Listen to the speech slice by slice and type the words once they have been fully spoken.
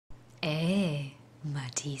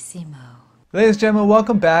Mattissimo. Ladies and gentlemen,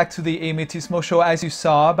 welcome back to the Mattissimo show. As you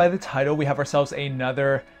saw by the title, we have ourselves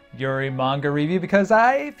another Yuri manga review because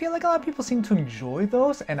I feel like a lot of people seem to enjoy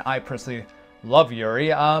those, and I personally love Yuri.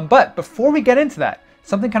 But before we get into that,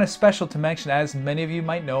 something kind of special to mention, as many of you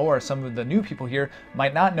might know, or some of the new people here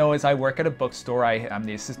might not know, is I work at a bookstore. I'm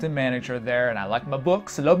the assistant manager there, and I like my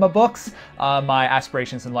books. I love my books. My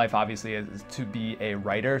aspirations in life, obviously, is to be a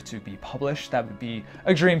writer, to be published. That would be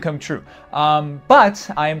a dream come true. But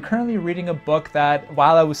I am currently reading a book that,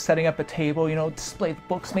 while I was setting up a table, display the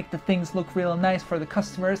books, make the things look real nice for the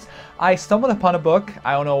customers, I stumbled upon a book.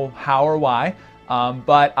 I don't know how or why.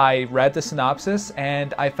 But I read the synopsis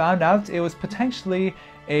and I found out it was potentially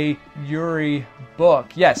a Yuri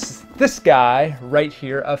book. Yes, this guy right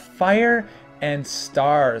here, of Fire and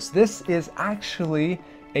Stars. This is actually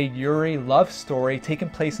a Yuri love story taking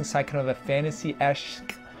place inside kind of a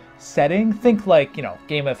fantasy-esque setting. Think like,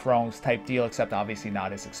 Game of Thrones type deal, except obviously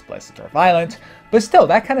not as explicit or violent. But still,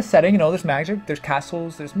 that kind of setting, there's magic, there's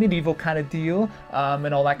castles, there's medieval kind of deal,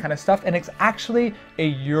 and all that kind of stuff. And it's actually a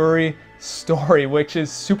Yuri story, which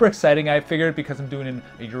is super exciting. I figured because I'm doing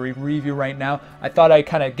a Yuri review right now, I thought I'd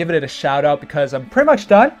kind of give it a shout out because I'm pretty much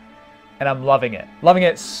done. And I'm loving it. Loving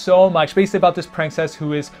it so much. Basically about this princess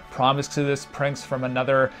who is promised to this prince from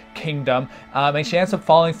another kingdom. And she ends up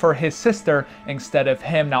falling for his sister instead of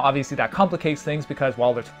him. Now, obviously that complicates things because,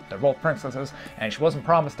 well, they're both princesses and she wasn't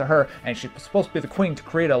promised to her and she's supposed to be the queen to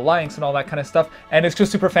create an alliance and all that kind of stuff. And it's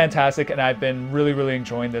just super fantastic and I've been really, really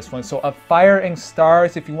enjoying this one. So, Of Fire and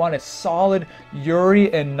Stars, if you want a solid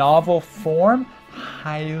Yuri in novel form,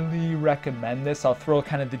 highly recommend this. I'll throw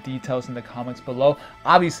kind of the details in the comments below.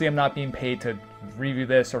 Obviously, I'm not being paid to review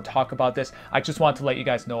this or talk about this. I just want to let you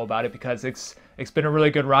guys know about it because it's been a really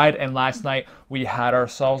good ride. And last night we had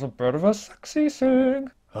ourselves a bit of a sexy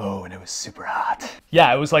sing. Oh, and it was super hot.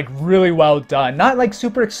 Yeah, it was like really well done. Not like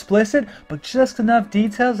super explicit, but just enough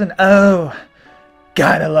details. And oh,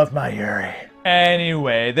 God, I love my Yuri.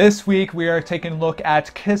 Anyway, this week we are taking a look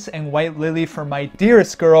at Kiss and White Lily for My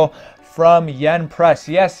Dearest Girl from Yen Press.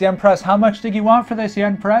 Yes, Yen Press. How much did you want for this,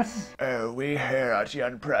 Yen Press? We here at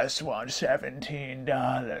Yen Press want $17.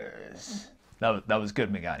 That was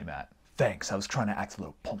good, Megani Matt. Thanks. I was trying to act a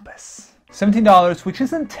little pompous. $17, which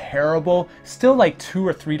isn't terrible. Still like $2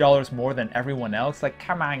 or $3 more than everyone else. Like,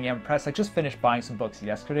 come on, Yen Press. I just finished buying some books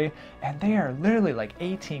yesterday, and they are literally like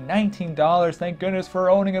 $18, $19. Thank goodness for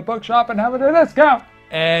owning a bookshop and having a discount.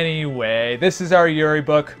 Anyway, this is our Yuri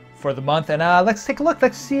book for the month, and let's take a look.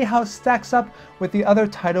 Let's see how it stacks up with the other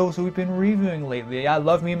titles we've been reviewing lately. I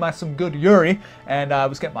love me some good Yuri, and I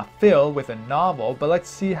was getting my fill with a novel, but let's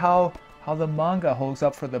see how the manga holds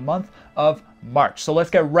up for the month of March. So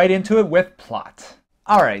let's get right into it with plot.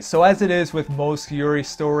 Alright, so as it is with most Yuri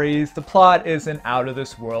stories, the plot isn't out of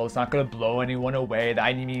this world. It's not going to blow anyone away.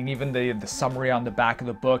 I mean, even the summary on the back of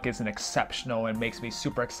the book isn't exceptional and makes me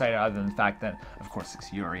super excited, other than the fact that, of course,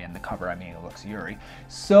 it's Yuri, and the cover, I mean, it looks Yuri.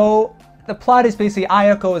 So the plot is basically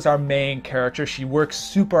Ayako is our main character. She works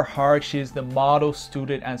super hard. She is the model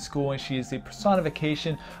student at school, and she is the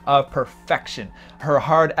personification of perfection. Her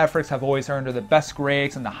hard efforts have always earned her the best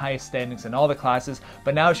grades and the highest standings in all the classes,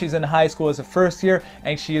 but now she's in high school as a first year,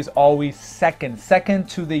 and she is always second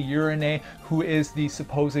to the Yurine, who is the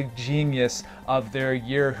supposed genius of their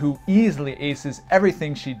year, who easily aces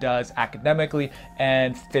everything she does academically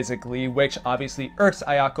and physically, which obviously irks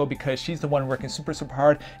Ayako because she's the one working super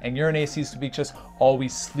hard, and Yurine seems to be just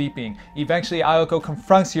always sleeping. Eventually, Ayako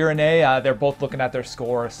confronts Yurine. They're both looking at their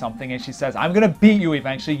score or something, and she says, "I'm gonna beat you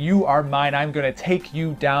eventually. You are mine. I'm gonna take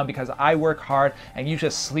you down because I work hard and you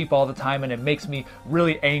just sleep all the time, and it makes me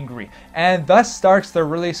really angry." And thus starts their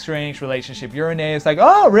really strange relationship. Yurine is like,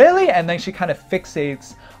 "Oh, really?" And then she kind of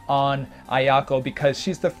fixates on Ayako because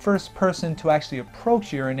she's the first person to actually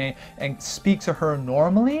approach Yurine and speak to her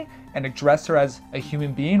normally and address her as a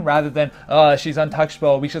human being, rather than, oh, she's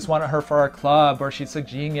untouchable, we just want her for our club, or she's a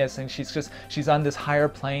genius and she's on this higher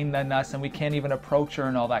plane than us and we can't even approach her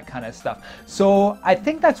and all that kind of stuff. So I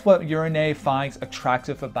think that's what Yurine finds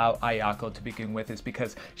attractive about Ayako to begin with, is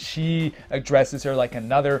because she addresses her like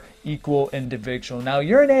another equal individual. Now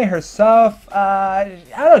Yurine herself, I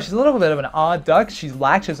don't know, she's a little bit of an odd duck. She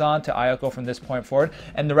latches on to Ayako from this point forward,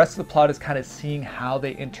 and the rest of the plot is kind of seeing how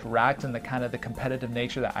they interact and the kind of the competitive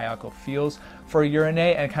nature that Ayako feels for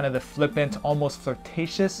Yurine, and kind of the flippant, almost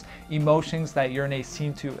flirtatious emotions that Yurine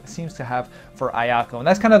seems to have for Ayako. And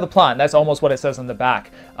that's kind of the plot, and that's almost what it says on the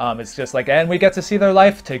back. It's just like, and we get to see their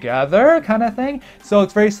life together kind of thing. So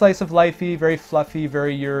it's very slice of lifey, very fluffy,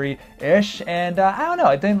 very Yuri-ish, and I don't know,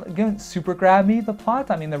 it didn't super grab me, the plot.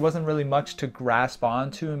 I mean, there wasn't really much to grasp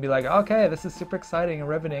onto and be like, okay, this is super exciting and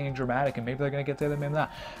riveting happening and dramatic, and maybe they're gonna get together, maybe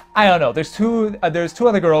not. I don't know. There's two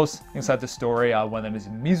other girls inside the story. One of them is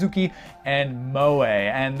Mizuki and Moe,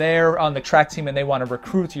 and they're on the track team, and they want to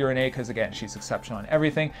recruit Yuri because again, she's exceptional in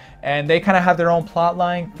everything. And they kind of have their own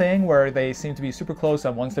plotline thing where they seem to be super close.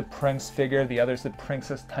 And one's the prince figure, the other's the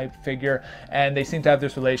princess type figure, and they seem to have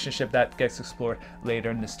this relationship that gets explored later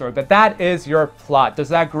in the story. But that is your plot. Does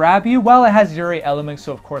that grab you? Well, it has Yuri elements,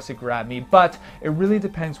 so of course it grabbed me. But it really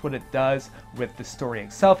depends what it does with the story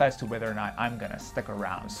itself as to whether or not I'm gonna stick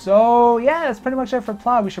around. So yeah, that's pretty much it for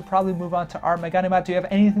plot. We should probably move on to art. Meganimat, do you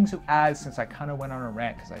have anything to add since I kind of went on a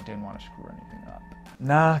rant because I didn't want to screw anything up?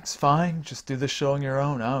 Nah, it's fine. Just do the show on your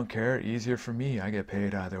own. I don't care. Easier for me. I get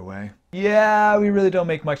paid either way. Yeah, we really don't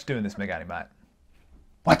make much doing this, Meganimat.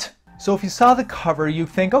 What? So if you saw the cover, you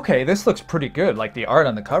think, okay, this looks pretty good. Like the art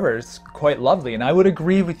on the cover is quite lovely, and I would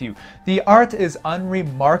agree with you. The art is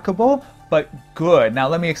unremarkable, but good. Now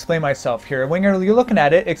let me explain myself here. When you're looking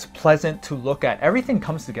at it, it's pleasant to look at. Everything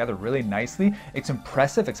comes together really nicely. It's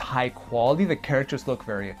impressive, it's high quality. The characters look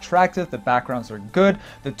very attractive. The backgrounds are good.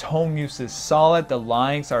 The tone use is solid. The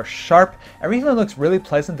lines are sharp. Everything looks really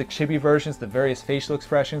pleasant. The chibi versions, the various facial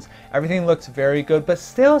expressions, everything looks very good, but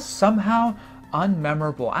still somehow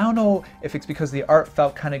unmemorable. I don't know if it's because the art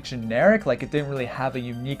felt kind of generic, like it didn't really have a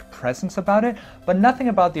unique presence about it, but nothing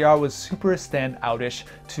about the art was super standoutish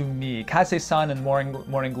to me. Kase-san and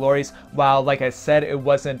Morning Glories, while like I said, it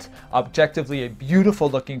wasn't objectively a beautiful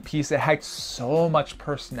looking piece, it had so much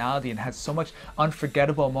personality and had so much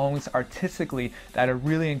unforgettable moments artistically that I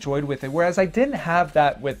really enjoyed with it, whereas I didn't have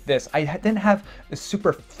that with this. I didn't have a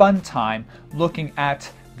super fun time looking at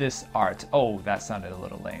this art. Oh, that sounded a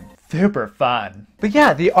little lame. Super fun. But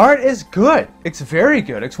yeah, the art is good. It's very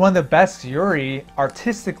good. It's one of the best Yuri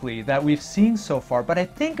artistically that we've seen so far. But I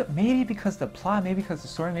think maybe because the plot, maybe because the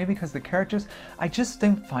story, maybe because the characters, I just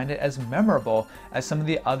didn't find it as memorable as some of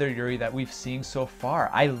the other Yuri that we've seen so far.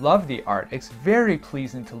 I love the art. It's very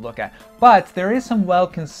pleasing to look at. But there is some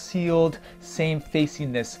well-concealed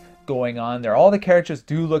same-faciness going on there. All the characters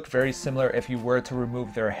do look very similar. If you were to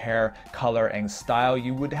remove their hair color and style,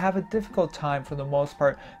 you would have a difficult time for the most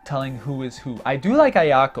part telling who is who. I do like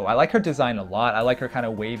Ayako. I like her design a lot. I like her kind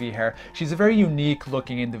of wavy hair. She's a very unique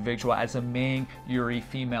looking individual as a main Yuri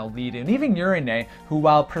female lead. And even Yurine, who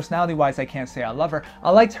while personality wise I can't say I love her,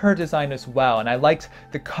 I liked her design as well. And I liked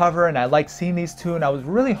the cover and I liked seeing these two, and I was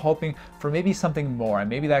really hoping for maybe something more. And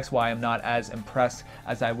maybe that's why I'm not as impressed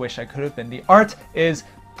as I wish I could have been. The art is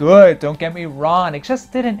good, don't get me wrong, it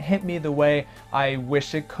just didn't hit me the way I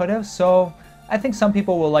wish it could have. So I think some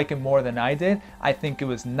people will like it more than I did. I think it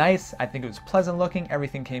was nice, I think it was pleasant looking,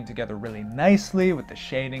 everything came together really nicely with the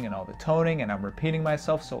shading and all the toning, and I'm repeating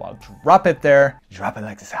myself, so I'll drop it there. Drop it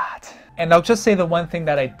like that. And I'll just say the one thing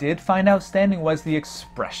that I did find outstanding was the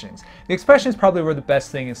expressions. The expressions probably were the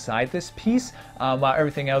best thing inside this piece, while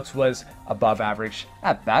everything else was above average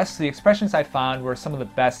at best. The expressions I found were some of the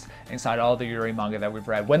best inside all the Yuri manga that we've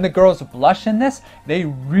read. When the girls blush in this, they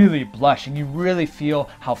really blush, and you really feel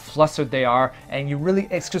how flustered they are, and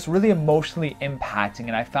it's just really emotionally impacting,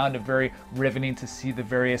 and I found it very riveting to see the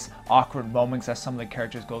various awkward moments that some of the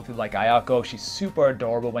characters go through. Like Ayako, she's super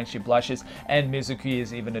adorable when she blushes, and Mizuki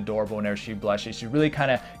is even adorable whenever she blushes. She really kind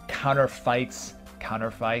of counterfights,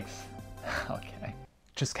 okay,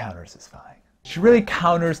 just counters is fine. She really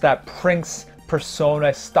counters that prince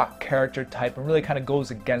persona stock character type and really kind of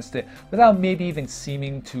goes against it without maybe even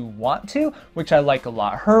seeming to want to, which I like a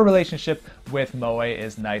lot. Her relationship with Moe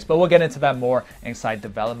is nice, but we'll get into that more inside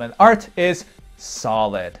development. Art is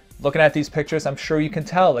solid. Looking at these pictures, I'm sure you can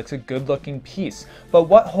tell it's a good looking piece. But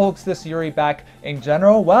what holds this Yuri back in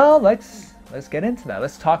general? Well, let's get into that.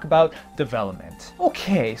 Let's talk about development.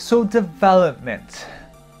 Okay, so development.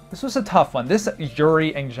 This was a tough one. This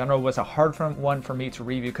Yuri in general was a hard one for me to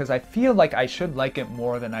review because I feel like I should like it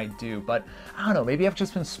more than I do. But I don't know, maybe I've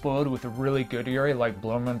just been spoiled with a really good Yuri like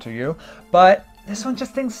Bloom Into You. But this one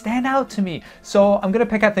just didn't stand out to me. So I'm gonna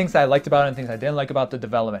pick out things that I liked about it and things I didn't like about the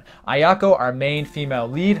development. Ayako, our main female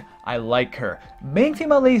lead, I like her. Main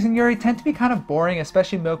female leads in Yuri tend to be kind of boring,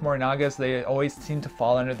 especially Milk Morinagas. They always seem to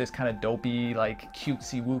fall under this kind of dopey, like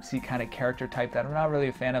cutesy wootsy kind of character type that I'm not really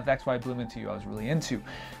a fan of. That's why Bloom Into You I was really into.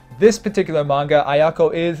 This particular manga,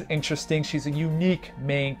 Ayako is interesting. She's a unique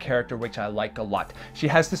main character, which I like a lot. She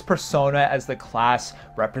has this persona as the class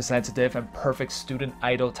representative and perfect student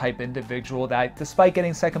idol type individual that, despite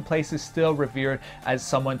getting second place, is still revered as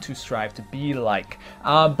someone to strive to be like.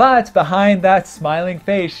 But behind that smiling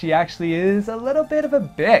face, she actually is a little bit of a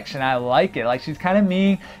bitch, and I like it. Like, she's kind of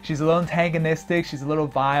mean, she's a little antagonistic, she's a little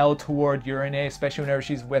vile toward Yurine, especially whenever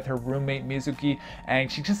she's with her roommate Mizuki,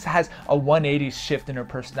 and she just has a 180 shift in her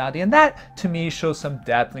personality. personality. And that, to me, shows some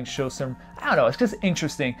depth and shows some, I don't know, it's just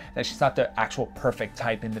interesting that she's not the actual perfect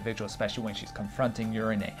type individual, especially when she's confronting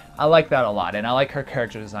Yuri. I like that a lot, and I like her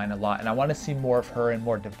character design a lot, and I want to see more of her and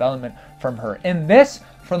more development from her. In this,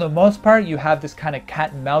 for the most part, you have this kind of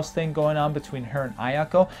cat and mouse thing going on between her and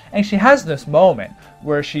Ayako, and she has this moment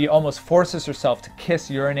where she almost forces herself to kiss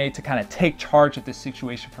Yuri to kind of take charge of this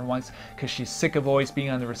situation for once, because she's sick of always being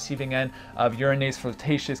on the receiving end of Yuri's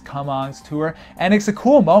flirtatious come-ons to her, and it's a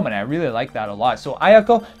cool moment. I really like that a lot. So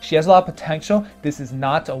Ayako, she has a lot of potential. This is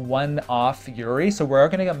not a one-off Yuri, so we're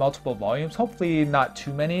going to get multiple volumes, hopefully not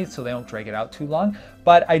too many so they don't drag it out too long,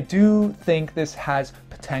 but I do think this has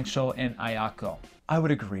potential in Ayako. I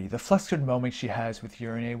would agree. The flustered moments she has with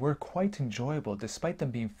Yuri were quite enjoyable, despite them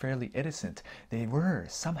being fairly innocent. They were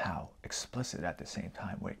somehow explicit at the same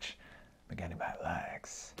time, which Meganima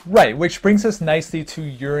likes. Right, which brings us nicely to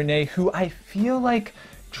Yuri, who I feel like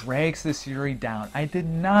drags this Yuri down. I did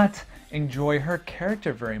not enjoy her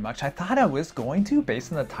character very much. I thought I was going to,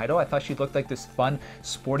 based on the title. I thought she looked like this fun,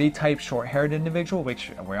 sporty type, short-haired individual,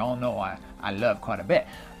 which we all know I love quite a bit.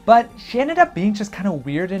 But she ended up being just kind of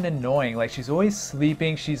weird and annoying. Like, she's always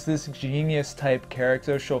sleeping. She's this genius type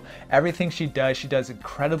character. So everything she does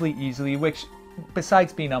incredibly easily, which,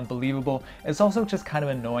 besides being unbelievable, is also just kind of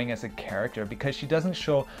annoying as a character because she doesn't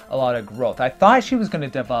show a lot of growth. I thought she was going to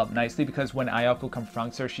develop nicely because when Ayako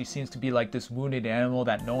confronts her, she seems to be like this wounded animal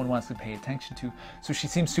that no one wants to pay attention to. So she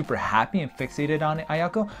seems super happy and fixated on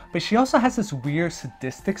Ayako, but she also has this weird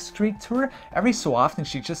sadistic streak to her. Every so often,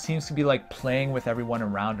 she just seems to be like playing with everyone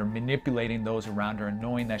around her, manipulating those around her, and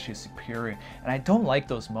knowing that she's superior. And I don't like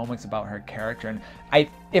those moments about her character. And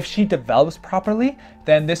if she develops properly,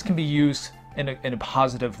 then this can be used in a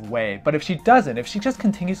positive way. But if she doesn't, if she just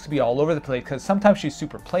continues to be all over the place, because sometimes she's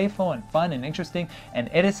super playful and fun and interesting and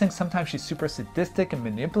innocent, sometimes she's super sadistic and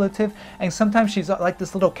manipulative, and sometimes she's like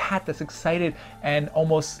this little cat that's excited and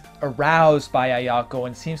almost aroused by Ayako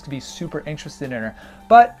and seems to be super interested in her.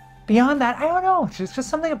 But beyond that, I don't know. There's just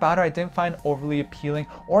something about her I didn't find overly appealing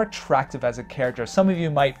or attractive as a character. Some of you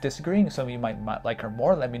might disagree, and some of you might like her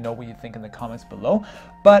more. Let me know what you think in the comments below.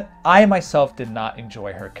 But I myself did not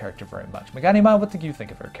enjoy her character very much. Meganima, what did you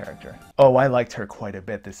think of her character? Oh, I liked her quite a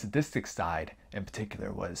bit. The sadistic side in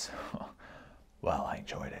particular was, well, I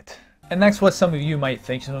enjoyed it. And that's what some of you might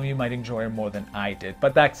think. Some of you might enjoy her more than I did,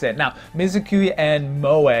 but that's it. Now, Mizuki and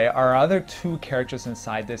Moe are other two characters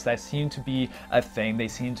inside this that seem to be a thing. They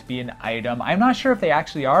seem to be an item. I'm not sure if they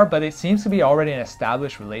actually are, but it seems to be already an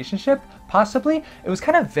established relationship, possibly. It was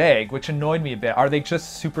kind of vague, which annoyed me a bit. Are they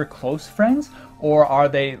just super close friends? Or are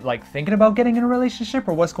they like thinking about getting in a relationship,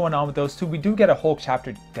 or what's going on with those two? We do get a whole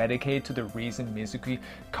chapter dedicated to the reason Mizuki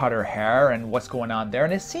cut her hair and what's going on there,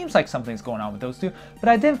 and it seems like something's going on with those two, but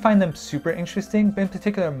I didn't find them super interesting. In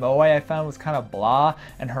particular, Moe I found was kind of blah,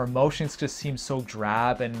 and her emotions just seemed so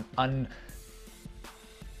drab and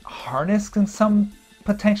unharnessed in some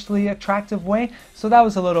potentially attractive way, so that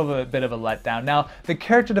was a little bit of a letdown. Now, the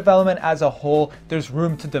character development as a whole, there's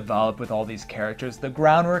room to develop with all these characters. The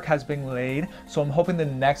groundwork has been laid, so I'm hoping the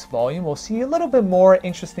next volume we'll see a little bit more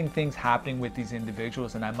interesting things happening with these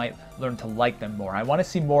individuals, and I might learn to like them more. I want to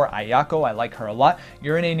see more Ayako. I like her a lot.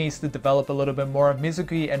 Yuri needs to develop a little bit more.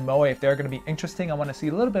 Mizuki and Moe, if they're going to be interesting, I want to see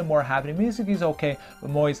a little bit more happening. Mizuki's okay, but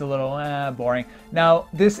Moe's a little boring. Now,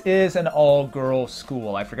 this is an all-girls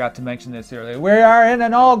school. I forgot to mention this earlier. We are in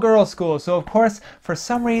an all-girls school, so of course, for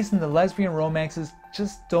some reason, the lesbian romances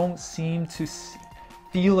just don't seem to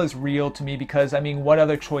feel as real to me, because I mean, what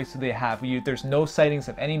other choice do they have? There's no sightings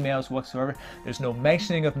of any males whatsoever. There's no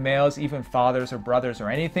mentioning of males, even fathers or brothers or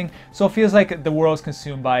anything. So it feels like the world's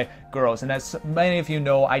consumed by girls. And as many of you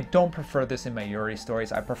know, I don't prefer this in my Yuri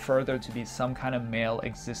stories. I prefer there to be some kind of male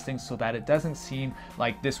existing so that it doesn't seem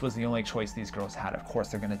like this was the only choice these girls had. Of course,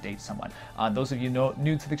 they're gonna date someone. Those of you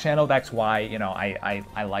new to the channel, that's why, you know,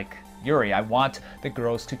 I like Yuri. I want the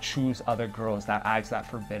girls to choose other girls. That adds that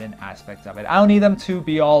forbidden aspect of it. I don't need them to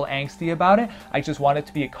be all angsty about it. I just want it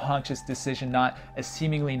to be a conscious decision, not a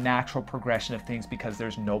seemingly natural progression of things because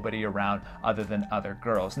there's nobody around other than other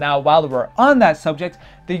girls. Now, while we're on that subject,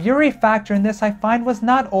 the Yuri factor in this I find was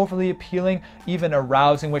not overly appealing, even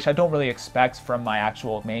arousing, which I don't really expect from my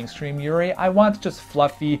actual mainstream Yuri. I want just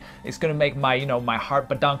fluffy. It's gonna make my, you know, my heart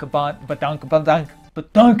badunk.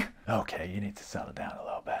 Okay, you need to settle down a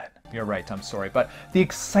little bit. You're right, I'm sorry. But the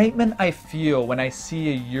excitement I feel when I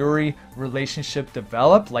see a Yuri relationship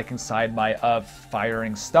develop, like inside my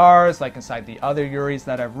Firing Stars, like inside the other Yuris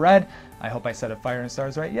that I've read. I hope I said Firing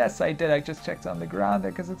Stars right. Yes, I did. I just checked on the ground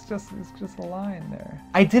there because it's just a line there.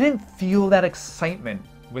 I didn't feel that excitement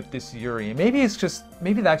with this Yuri. And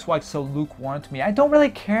maybe that's why it's so lukewarm to me. I don't really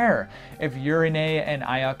care if Yurine and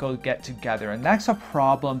Ayako get together, and that's a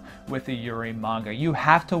problem with the Yuri manga. You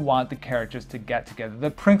have to want the characters to get together.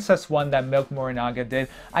 The princess one that Milk Morinaga did,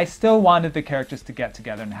 I still wanted the characters to get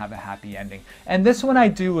together and have a happy ending. And this one I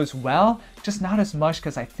do as well, just not as much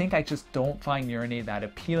because I think I just don't find Yurine that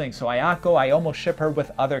appealing. So Ayako, I almost ship her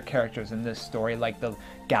with other characters in this story, like the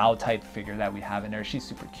gal type figure that we have in there. She's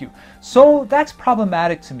super cute. So that's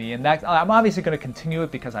problematic to me, and that I'm obviously going to continue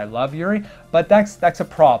it because I love Yuri, but that's a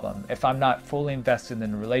problem if I'm not fully invested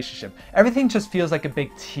in the relationship. Everything just feels like a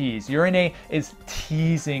big tease. Yurine is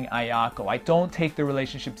teasing Ayako. I don't take the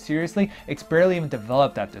relationship seriously. It's barely even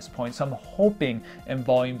developed at this point, so I'm hoping in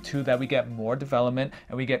volume 2 that we get more development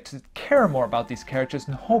and we get to care more about these characters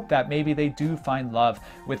and hope that maybe they do find love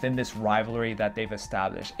within this rivalry that they've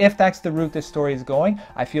established. If that's the route this story is going,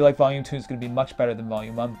 I feel like volume 2 is going to be much better than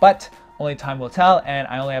volume 1, but only time will tell, and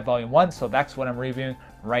I only have volume 1, so that's what I'm reviewing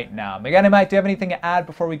right now. Meganimite, do you have anything to add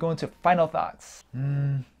before we go into final thoughts?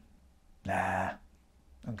 Nah,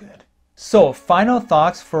 I'm good. So, final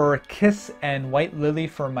thoughts for Kiss and White Lily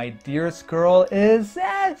for My Dearest Girl is,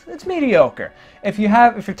 it's mediocre. If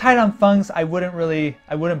you're tight on funds, I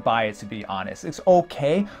wouldn't buy it, to be honest. It's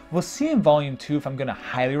okay. We'll see in volume 2 if I'm gonna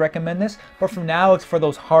highly recommend this, but for now, it's for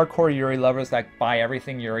those hardcore Yuri lovers that buy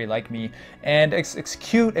everything Yuri like me. And it's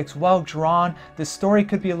cute, it's well drawn, the story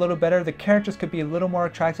could be a little better, the characters could be a little more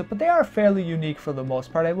attractive, but they are fairly unique for the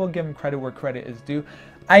most part. I will give them credit where credit is due.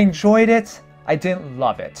 I enjoyed it, I didn't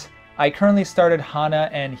love it. I currently started Hana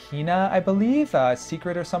and Hina, I believe,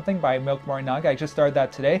 Secret or something by Milk Morinaga. I just started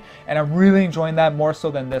that today, and I'm really enjoying that more so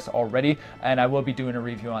than this already, and I will be doing a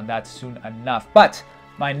review on that soon enough. But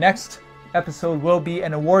my next episode will be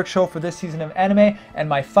an award show for this season of anime, and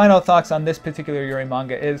my final thoughts on this particular Yuri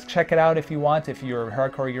manga is check it out if you want. If you're a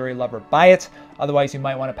hardcore Yuri lover, buy it. Otherwise, you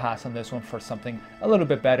might want to pass on this one for something a little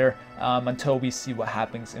bit better until we see what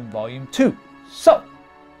happens in volume 2. So,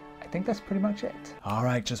 I think that's pretty much it. All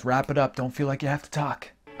right, just wrap it up. Don't feel like you have to talk.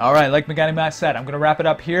 All right, like Meganimite said, I'm going to wrap it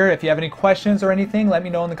up here. If you have any questions or anything, let me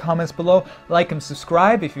know in the comments below. Like and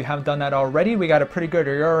subscribe if you haven't done that already. We got a pretty good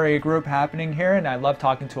Yuri group happening here, and I love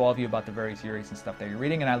talking to all of you about the various Yuris and stuff that you're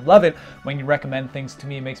reading, and I love it when you recommend things to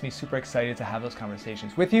me. It makes me super excited to have those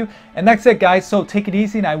conversations with you. And that's it, guys. So take it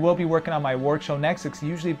easy, and I will be working on my award show next. It's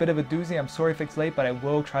usually a bit of a doozy. I'm sorry if it's late, but I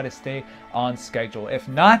will try to stay on schedule. If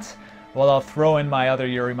not, well, I'll throw in my other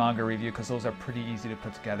Yuri manga review because those are pretty easy to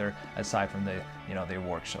put together aside from the, the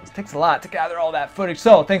award shows. It takes a lot to gather all that footage.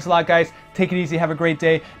 So thanks a lot, guys. Take it easy. Have a great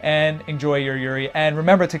day and enjoy your Yuri. And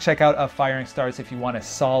remember to check out Firing Stars if you want a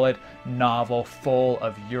solid novel full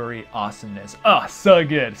of Yuri awesomeness. Oh, so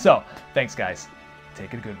good. So thanks, guys.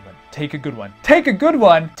 Take a good one. Take a good one. Take a good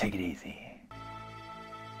one. Take it easy.